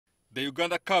The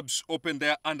Uganda Cubs open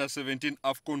their under-17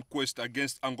 AFCON quest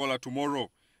against Angola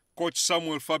tomorrow. Coach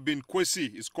Samuel Fabin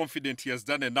Kwesi is confident he has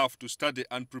done enough to study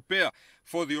and prepare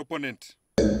for the opponent.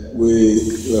 We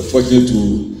were fortunate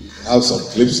to have some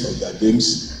clips of their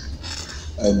games,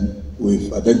 and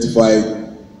we've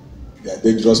identified their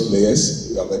dangerous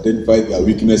players. We have identified their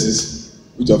weaknesses,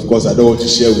 which of course I don't want to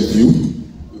share with you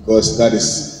because that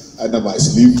is under my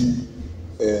sleeve,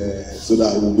 so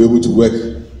that we'll be able to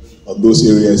work on those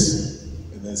areas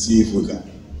and then see if we can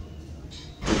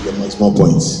take them much more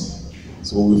points.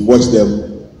 So we've watched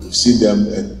them, we've seen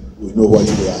them, and we know what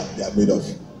they are made of.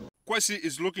 Kwesi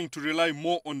is looking to rely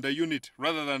more on the unit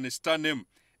rather than a star name,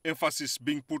 emphasis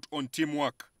being put on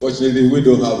teamwork. Fortunately, we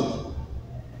don't have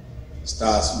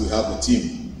stars, we have a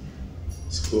team.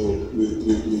 So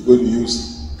we're going to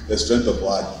use the strength of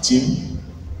our team.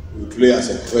 We play as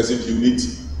a cohesive unit,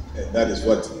 and that is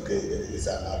what is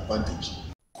an advantage.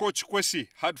 Coach Kwesi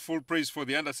had full praise for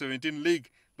the Under-17 league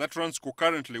that runs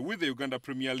concurrently with the Uganda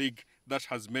Premier League that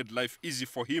has made life easy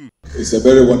for him. It's a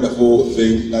very wonderful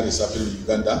thing that is happening in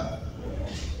Uganda.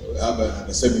 We have an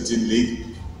Under-17 league,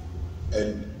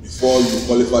 and before you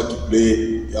qualify to play,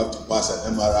 you have to pass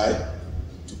an MRI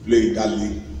to play in that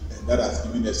league, and that has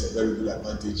given us a very good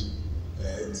advantage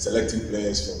in selecting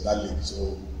players from that league.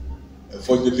 So,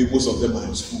 unfortunately, most of them are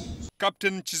in school.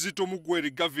 Captain Chizito Mugweri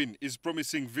Gavin is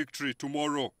promising victory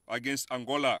tomorrow against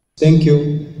Angola. Thank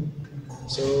you.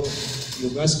 So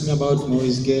you've asked me about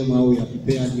tomorrow's game, how we are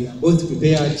prepared. We are both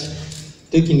prepared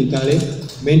technically,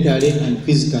 mentally, and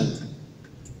physically.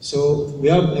 So we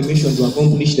have a mission to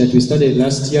accomplish that we started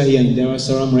last year here in Dar es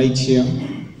Salaam, right here.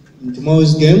 In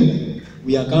tomorrow's game,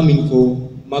 we are coming for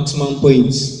maximum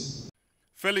points.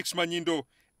 Felix Manyindo,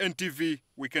 NTV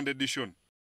Weekend Edition.